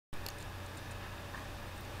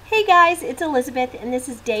Hey guys, it's Elizabeth, and this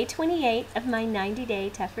is day 28 of my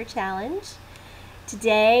 90-day TUF'ER challenge.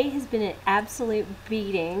 Today has been an absolute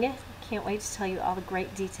beating. Can't wait to tell you all the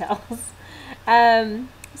great details.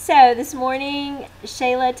 So this morning,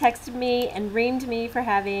 Shayla texted me and reamed me for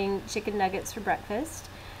having chicken nuggets for breakfast.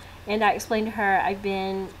 And I explained to her I've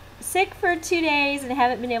been sick for 2 days and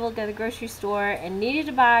haven't been able to go to the grocery store and needed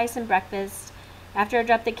to buy some breakfast after I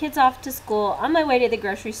dropped the kids off to school on my way to the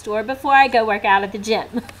grocery store before I go work out at the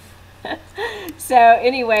gym. So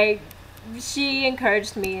anyway, she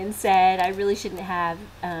encouraged me and said I really shouldn't have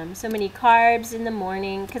so many carbs in the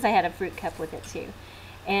morning because I had a fruit cup with it too.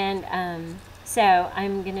 And so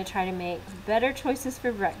I'm going to try to make better choices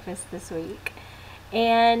for breakfast this week,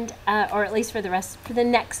 and or at least for the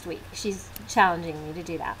next week. She's challenging me to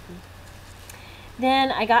do that.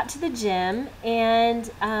 Then I got to the gym, and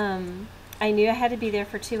I knew I had to be there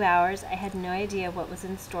for 2 hours. I had no idea what was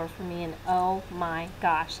in store for me, and oh my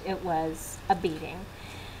gosh, it was a beating.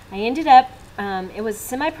 I ended up, it was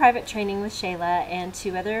semi-private training with Shayla and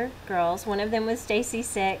 2 other girls. One of them was Stacy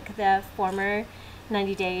Sick, the former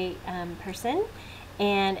 90-day person,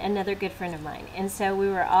 and another good friend of mine. And so we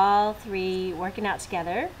were all 3 working out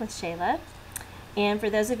together with Shayla. And for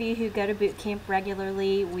those of you who go to boot camp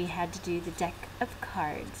regularly, we had to do the deck of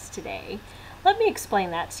cards today. Let me explain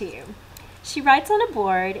that to you. She writes on a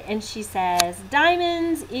board and she says,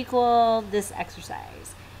 diamonds equal this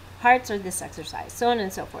exercise, hearts are this exercise, so on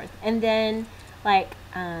and so forth. And then like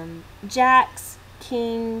jacks,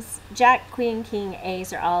 kings, jack, queen, king,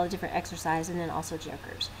 ace are all a different exercise, and then also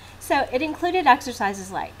jokers. So it included exercises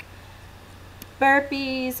like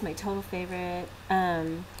burpees, my total favorite,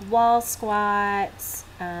 wall squats,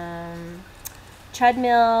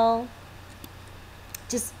 treadmill,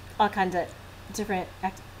 just all kinds of different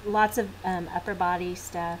lots of upper body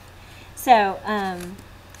stuff. So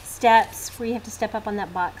steps where you have to step up on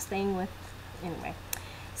that box thing with, anyway.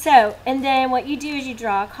 So, and then what you do is you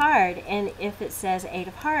draw a card, and if it says 8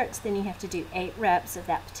 of hearts, then you have to do 8 reps of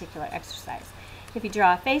that particular exercise. If you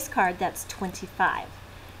draw a face card, that's 25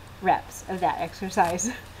 reps of that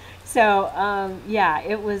exercise. So yeah,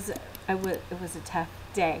 it was a tough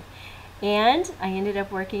day. And I ended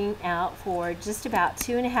up working out for just about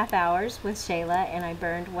 2.5 hours with Shayla, and I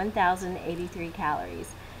burned 1,083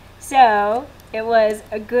 calories. So it was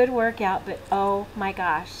a good workout, but oh my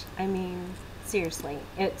gosh, I mean, seriously,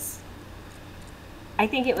 I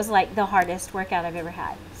think it was like the hardest workout I've ever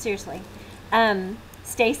had. Seriously.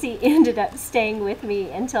 Stacy ended up staying with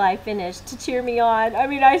me until I finished to cheer me on. I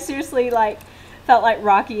mean, I seriously felt like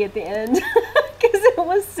Rocky at the end because it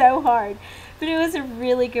was so hard. But it was a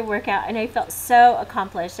really good workout, and I felt so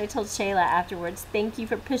accomplished. I told Shayla afterwards, thank you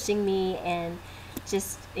for pushing me and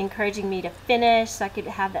just encouraging me to finish so I could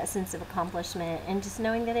have that sense of accomplishment and just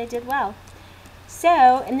knowing that I did well. So,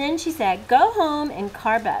 and then she said, go home and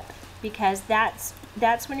carb up, because that's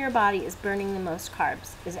when your body is burning the most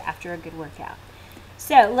carbs, is after a good workout.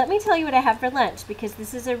 So let me tell you what I have for lunch, because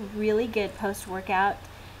this is a really good post-workout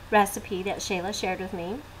recipe that Shayla shared with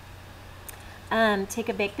me. Take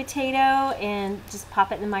a baked potato and just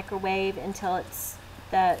pop it in the microwave until it's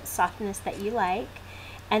the softness that you like.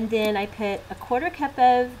 And then I put a 1/4 cup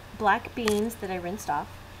of black beans that I rinsed off,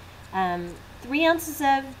 3 ounces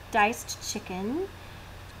of diced chicken,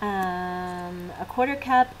 a 1/4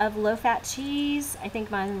 cup of low-fat cheese, I think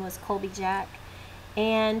mine was Colby Jack,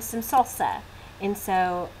 and some salsa. And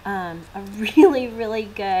so a really, really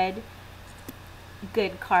good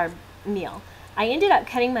carb meal. I ended up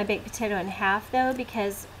cutting my baked potato in half though,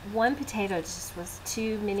 because 1 potato just was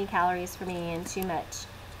too many calories for me and too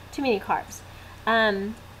many carbs.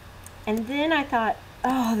 And then I thought,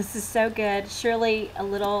 oh, this is so good. Surely a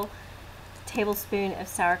little tablespoon of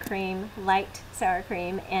sour cream, light sour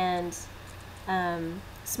cream, and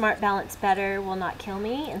Smart Balance Butter will not kill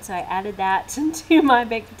me. And so I added that to my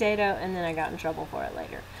baked potato, and then I got in trouble for it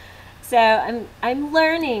later. So I'm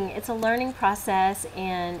learning. It's a learning process,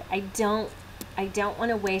 and I don't want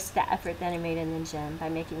to waste the effort that I made in the gym by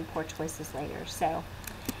making poor choices later. So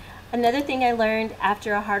another thing I learned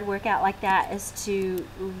after a hard workout like that is to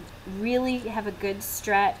really have a good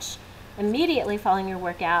stretch immediately following your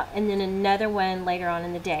workout, and then another one later on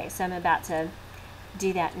in the day. So I'm about to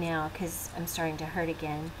do that now because I'm starting to hurt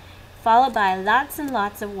again. Followed by lots and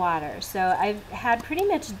lots of water. So I've had pretty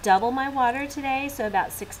much double my water today, so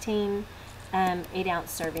about 16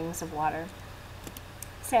 8-ounce servings of water.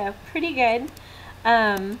 So pretty good.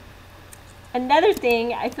 Another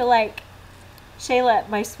thing, I feel like Shayla,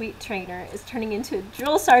 my sweet trainer, is turning into a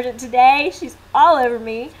drill sergeant today. She's all over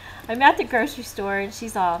me. I'm at the grocery store and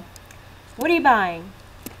she's all, what are you buying?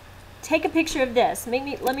 Take a picture of this.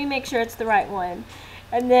 Let me make sure it's the right one.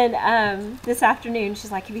 And then this afternoon,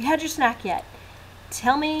 she's like, have you had your snack yet?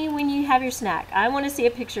 Tell me when you have your snack. I want to see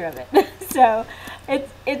a picture of it. So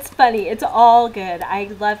it's funny. It's all good. I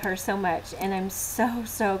love her so much, and I'm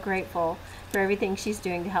so grateful for everything she's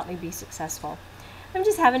doing to help me be successful. I'm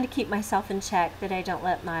just having to keep myself in check that I don't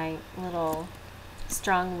let my little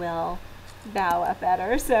strong will bow up at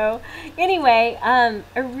her. So anyway,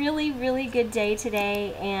 a really good day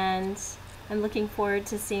today, and I'm looking forward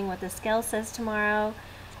to seeing what the scale says tomorrow.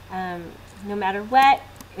 No matter what,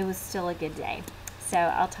 it was still a good day. So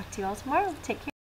I'll talk to you all tomorrow. Take care.